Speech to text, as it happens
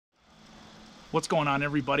What's going on,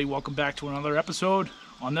 everybody? Welcome back to another episode.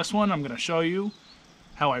 On this one, I'm going to show you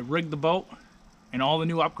how I rigged the boat and all the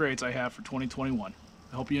new upgrades I have for 2021.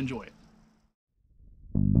 I hope you enjoy it.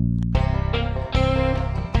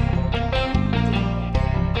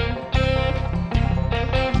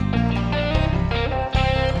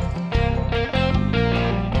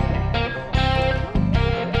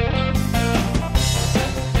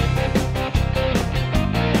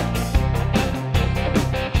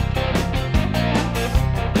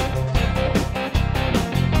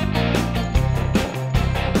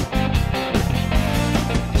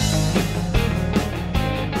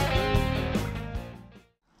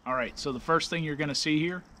 So the first thing you're going to see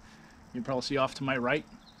here, you probably see off to my right,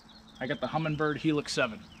 I got the Humminbird Helix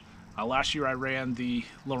 7. Last year I ran the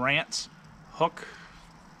Lowrance Hook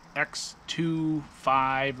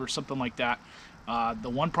X25 or something like that. The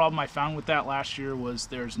one problem I found with that last year was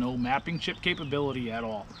there's no mapping chip capability at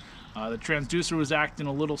all. The transducer was acting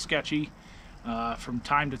a little sketchy from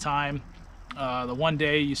time to time. The one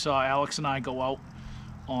day you saw Alex and I go out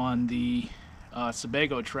on the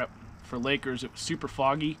Sebago trip for Lakers, it was super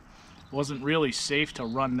foggy. Wasn't really safe to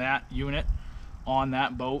run that unit on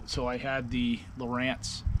that boat, so I had the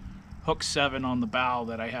Lowrance Hook 7 on the bow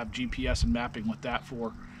that I have GPS and mapping with that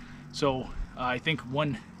for. So I think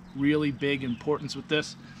one really big importance with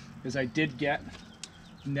this is I did get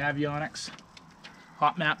Navionics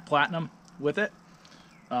Hot Map Platinum with it.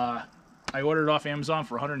 I ordered it off Amazon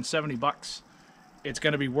for 170 bucks. It's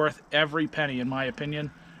going to be worth every penny in my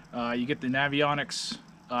opinion. You get the Navionics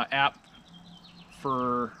app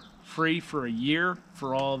for free for a year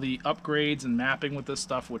for all the upgrades and mapping with this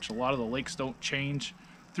stuff, which a lot of the lakes don't change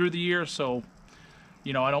through the year. So,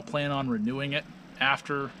 you know, I don't plan on renewing it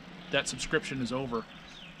after that subscription is over.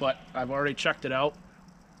 But I've already checked it out,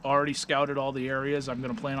 already scouted all the areas I'm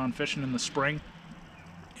going to plan on fishing in the spring,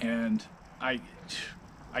 and I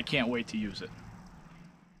can't wait to use it.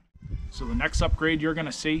 So the next upgrade you're going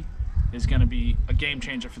to see is going to be a game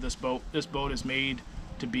changer for this boat. This boat is made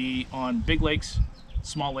to be on big lakes,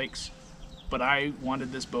 small lakes, but I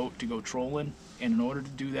wanted this boat to go trolling, and in order to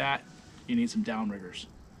do that you need some downriggers.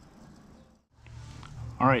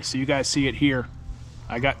 Alright, so you guys see it here.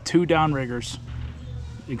 I got two downriggers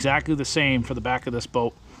exactly the same for the back of this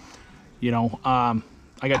boat. You know,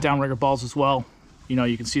 I got downrigger balls as well. You know,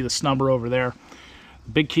 you can see the snubber over there.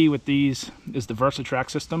 The big key with these is the VersaTrack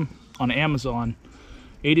system. On Amazon,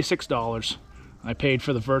 $86. I paid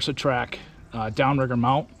for the VersaTrack downrigger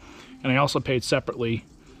mount, and I also paid separately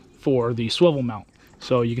for the swivel mount.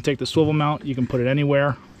 So you can take the swivel mount, you can put it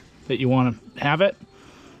anywhere that you want to have it,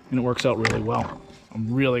 and it works out really well.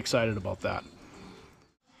 I'm really excited about that.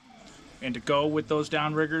 And to go with those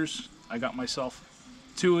downriggers, I got myself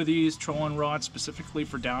two of these trolling rods specifically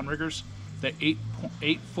for downriggers. The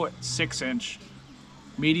 8-foot 6-inch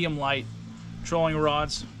medium light trolling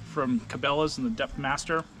rods from Cabela's and the Depth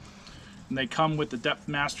Master. And they come with the Depth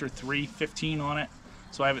Master 315 on it.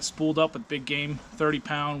 So I have it spooled up with big game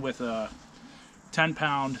 30-pound with a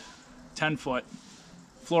 10-pound 10-foot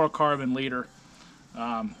fluorocarbon leader.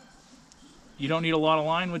 You don't need a lot of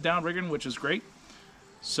line with downrigging, which is great.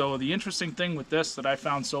 So the interesting thing with this that I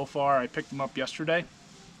found so far, I picked them up yesterday,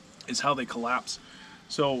 is how they collapse.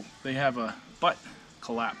 So they have a butt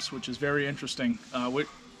collapse, which is very interesting. Which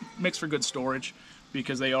makes for good storage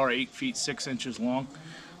because they are 8 feet 6 inches long.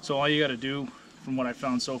 So all you got to do, from what I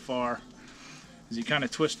found so far, is you kind of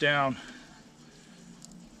twist down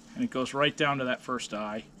and it goes right down to that first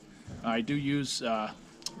eye. I do use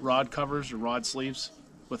rod covers or rod sleeves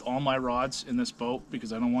with all my rods in this boat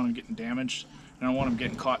because I don't want them getting damaged and I don't want them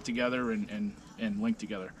getting caught together and linked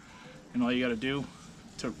together. And all you got to do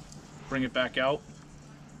to bring it back out,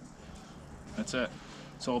 that's it.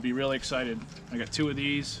 So I'll be really excited. I got two of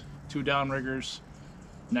these, two downriggers.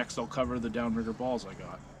 Next I'll cover the downrigger balls I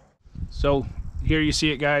got. So here you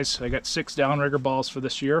see it, guys. I got 6 downrigger balls for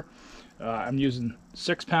this year. I'm using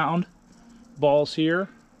 6-pound balls here,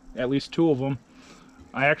 at least 2 of them.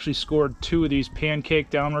 I actually scored 2 of these pancake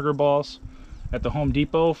downrigger balls at the Home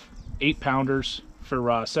Depot, 8-pounders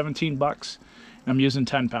for 17 bucks. I'm using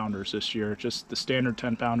 10-pounders this year, just the standard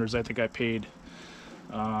 10-pounders. I think I paid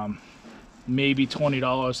maybe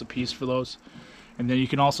 $20 a piece for those. And then you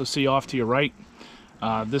can also see off to your right,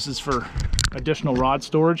 this is for additional rod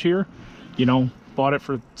storage here. You know, bought it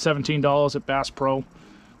for $17 at Bass Pro,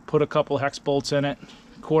 put a couple hex bolts in it,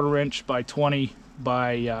 1/4 inch by 20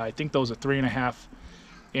 by I think those are 3.5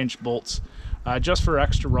 inch bolts, just for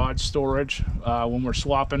extra rod storage when we're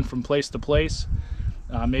swapping from place to place.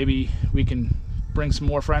 Maybe we can bring some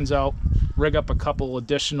more friends out, rig up a couple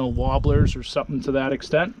additional wobblers or something to that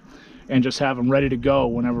extent, and just have them ready to go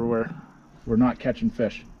whenever we're we're not catching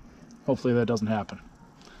fish. Hopefully that doesn't happen.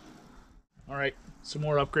 All right, some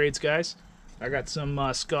more upgrades, guys. I got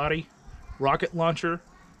some Scotty rocket launcher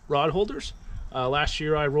rod holders. Last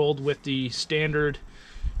year I rolled with the standard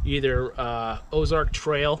either Ozark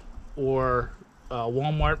Trail or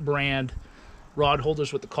Walmart brand rod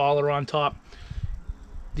holders with the collar on top.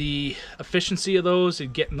 The efficiency of those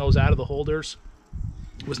and getting those out of the holders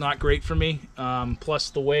was not great for me. Plus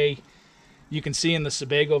the way you can see in the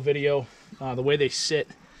Sebago video, the way they sit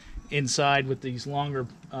inside with these longer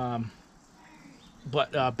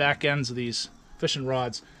back ends of these fishing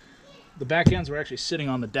rods. The back ends were actually sitting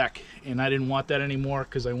on the deck, and I didn't want that anymore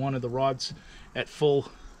because I wanted the rods at full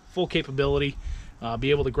capability.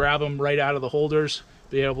 Be able to grab them right out of the holders,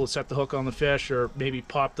 be able to set the hook on the fish, or maybe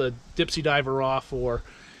pop the Dipsy Diver off, or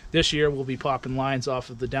this year we'll be popping lines off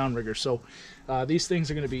of the Downrigger. So these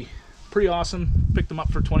things are going to be pretty awesome. Picked them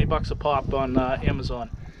up for 20 bucks a pop on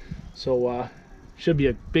Amazon. So should be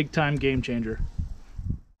a big time game changer.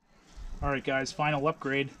 Alright guys, final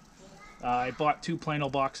upgrade. I bought 2 Plano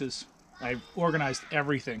boxes. I organized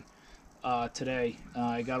everything today.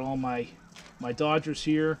 I got all my Dodgers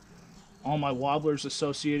here, all my wobblers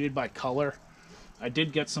associated by color. I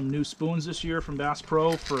did get some new spoons this year from Bass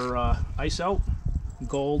Pro for ice out,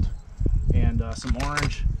 gold, and some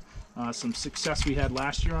orange. Some success we had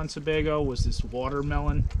last year on Sebago was this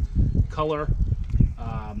watermelon color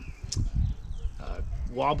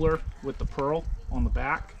wobbler with the pearl on the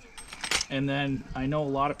back. And then I know a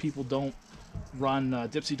lot of people don't run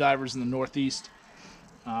Dipsy Divers in the Northeast.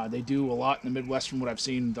 They do a lot in the Midwest from what I've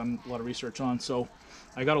seen, done a lot of research on. So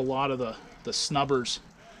I got a lot of the snubbers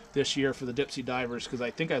this year for the Dipsy Divers because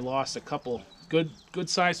I think I lost a couple good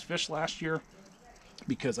sized fish last year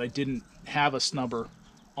because I didn't have a snubber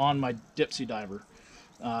on my Dipsy Diver.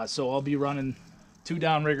 So I'll be running 2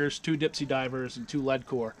 Downriggers, 2 Dipsy Divers, and 2 lead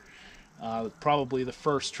core. Probably the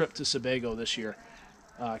first trip to Sebago this year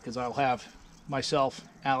because I'll have myself,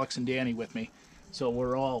 Alex, and Danny with me. So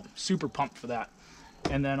we're all super pumped for that.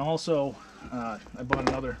 And then also I bought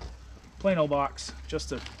another Plano box just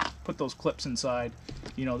to put those clips inside.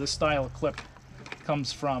 You know, this style of clip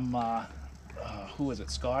comes from who is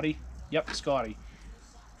it, Scotty? Yep, Scotty.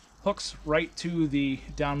 Hooks right to the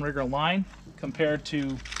downrigger line compared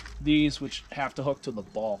to these which have to hook to the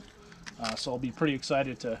ball. So I'll be pretty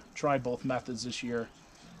excited to try both methods this year.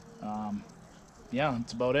 Yeah,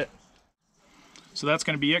 that's about it. So that's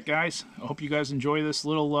going to be it, guys. I hope you guys enjoy this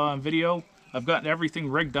little video. I've gotten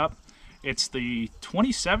everything rigged up. It's the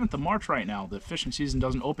 27th of March right now. The fishing season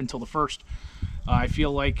doesn't open until the 1st. I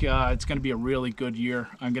feel like it's going to be a really good year.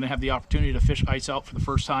 I'm going to have the opportunity to fish ice out for the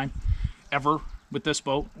first time ever with this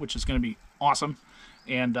boat, which is going to be awesome,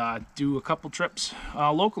 and do a couple trips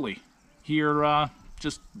locally here.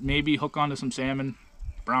 Just maybe hook onto some salmon,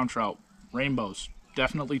 brown trout, rainbows,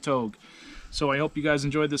 definitely togue. So I hope you guys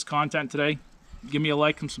enjoyed this content today. Give me a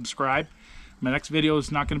like and subscribe. My next video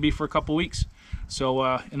is not going to be for a couple weeks. So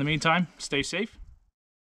in the meantime, stay safe.